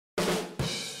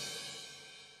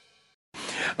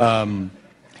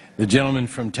The gentleman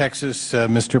from Texas,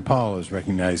 Mr. Paul, is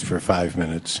recognized for 5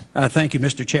 minutes. Thank you,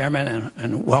 Mr. Chairman,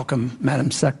 and welcome,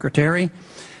 Madam Secretary.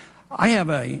 I have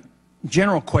a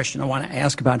general question I want to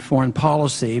ask about foreign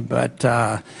policy, but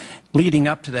leading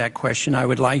up to that question, I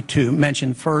would like to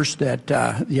mention first that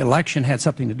the election had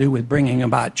something to do with bringing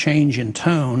about change in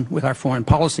tone with our foreign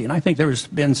policy, and I think there's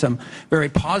been some very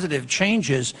positive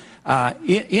changes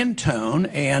in tone,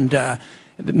 and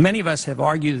many of us have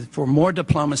argued for more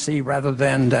diplomacy rather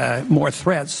than more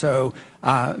threats, so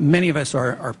many of us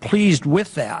are pleased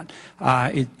with that.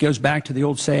 It goes back to the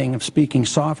old saying of speaking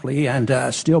softly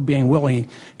and still being willing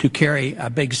to carry a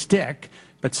big stick.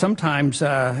 But sometimes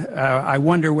I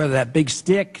wonder whether that big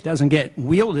stick doesn't get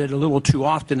wielded a little too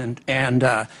often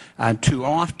and too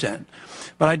often.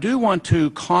 But I do want to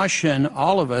caution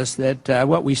all of us that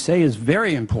what we say is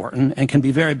very important and can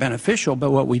be very beneficial,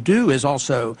 but what we do is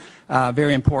also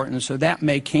very important, so that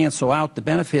may cancel out the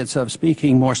benefits of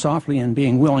speaking more softly and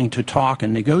being willing to talk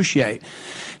and negotiate.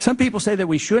 Some people say that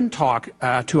we shouldn't talk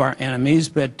to our enemies,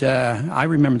 but I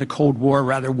remember the Cold War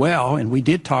rather well, and we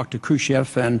did talk to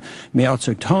Khrushchev and Mao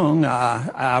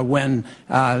Zedong when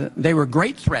they were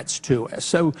great threats to us.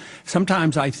 So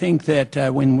sometimes I think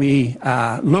that when we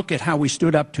look at how we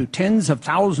stood up to tens of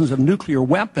thousands of nuclear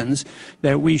weapons,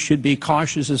 that we should be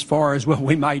cautious as far as what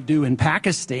we might do in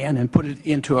Pakistan and put it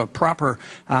into a proper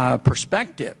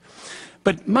perspective.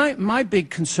 But my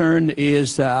big concern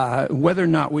is whether or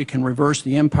not we can reverse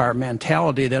the empire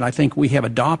mentality that I think we have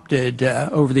adopted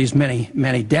over these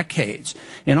many decades,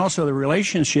 and also the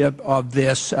relationship of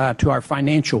this to our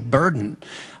financial burden.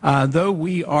 Though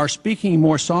we are speaking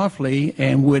more softly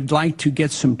and would like to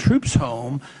get some troops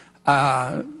home,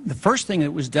 the first thing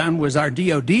that was done was our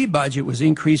DOD budget was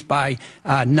increased by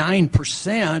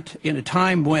 9% in a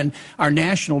time when our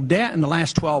national debt in the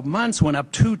last 12 months went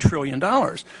up $2 trillion.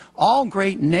 All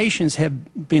great nations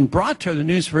have been brought to the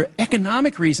news for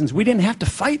economic reasons. We didn't have to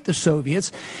fight the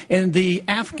Soviets, and the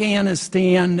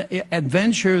Afghanistan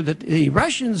adventure that the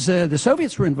Russians, the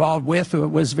Soviets were involved with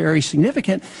was very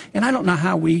significant, and I don't know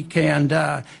how we can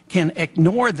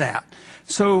ignore that.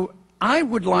 So I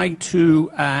would like to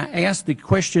ask the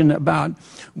question about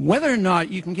whether or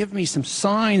not you can give me some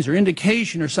signs or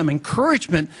indication or some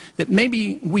encouragement that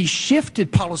maybe we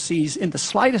shifted policies in the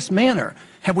slightest manner.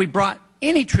 Have we brought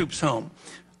any troops home?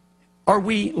 Are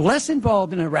we less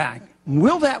involved in Iraq?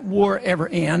 Will that war ever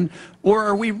end? Or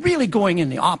are we really going in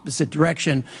the opposite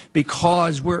direction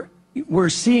because we're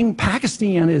seeing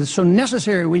Pakistan is so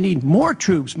necessary? We need more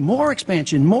troops, more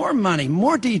expansion, more money,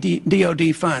 more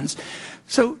DOD funds.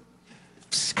 So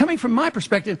coming from my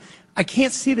perspective, I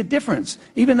can't see the difference,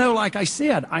 even though, like I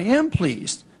said, I am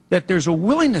pleased that there's a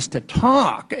willingness to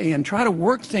talk and try to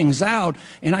work things out,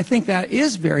 and I think that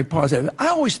is very positive. I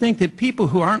always think that people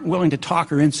who aren't willing to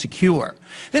talk are insecure.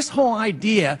 This whole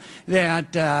idea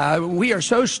that we are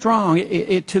so strong,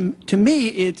 to me,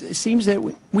 it seems that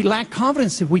we lack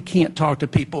confidence if we can't talk to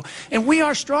people. And we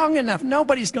are strong enough.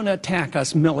 Nobody's going to attack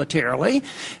us militarily.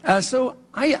 So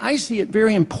I see it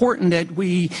very important that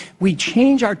we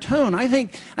change our tone. I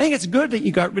think it's good that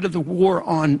you got rid of the war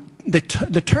on the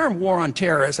term war on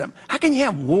terrorism. How can you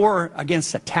have war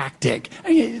against a tactic? I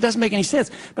mean, it doesn't make any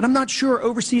sense. But I'm not sure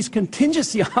overseas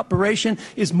contingency operation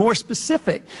is more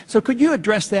specific. So could you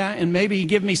address that and maybe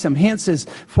give me some hints as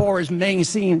far as maybe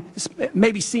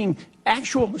seeing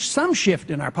some shift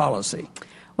in our policy?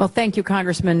 Well, thank you,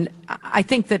 Congressman. I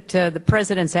think that the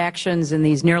President's actions in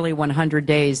these nearly 100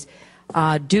 days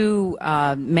do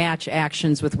match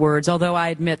actions with words, although I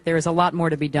admit there is a lot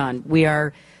more to be done. We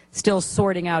are still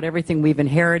sorting out everything we've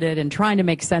inherited and trying to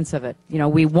make sense of it. You know,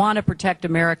 we want to protect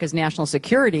America's national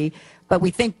security, but we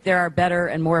think there are better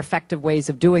and more effective ways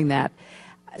of doing that.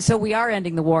 So we are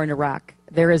ending the war in Iraq.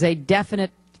 There is a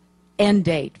definite end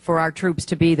date for our troops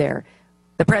to be there.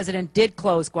 The President did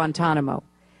close Guantanamo.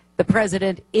 The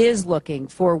President is looking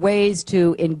for ways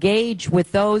to engage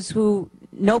with those who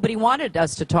nobody wanted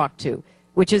us to talk to,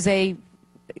 which is a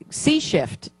sea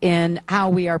shift in how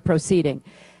we are proceeding.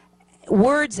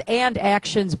 Words and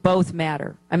actions both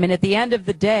matter. I mean, at the end of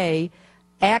the day,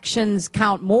 actions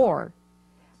count more,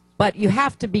 but you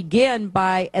have to begin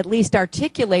by at least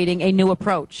articulating a new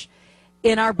approach.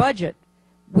 In our budget,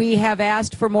 we have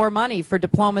asked for more money for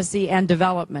diplomacy and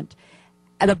development.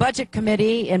 And the Budget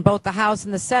Committee in both the House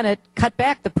and the Senate cut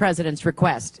back the President's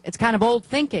request. It's kind of old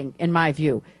thinking, in my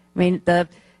view. I mean, the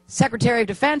Secretary of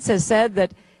Defense has said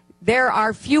that there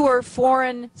are fewer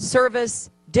foreign service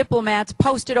diplomats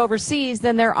posted overseas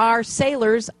than there are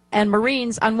sailors and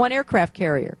Marines on one aircraft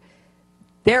carrier.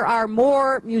 There are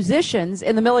more musicians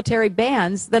in the military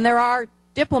bands than there are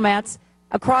diplomats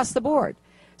across the board.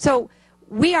 So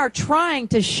we are trying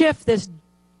to shift this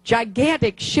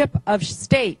gigantic ship of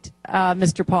state,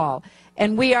 Mr. Paul,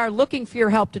 and we are looking for your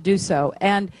help to do so.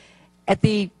 And at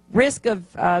the risk of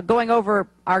going over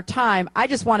our time, I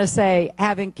just want to say,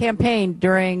 having campaigned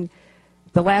during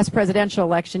the last presidential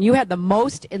election, you had the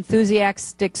most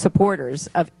enthusiastic supporters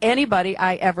of anybody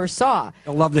I ever saw.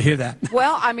 I'd love to hear that.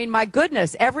 Well, I mean, my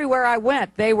goodness, everywhere I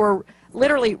went, they were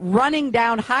literally running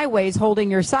down highways holding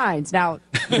your signs. Now,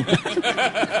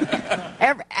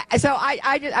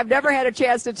 I've never had a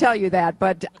chance to tell you that,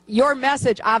 but your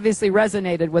message obviously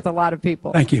resonated with a lot of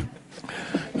people. Thank you.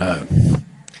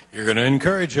 You're going to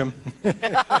encourage him.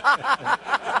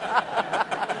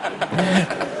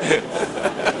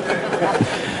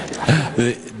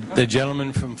 The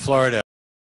gentleman from Florida.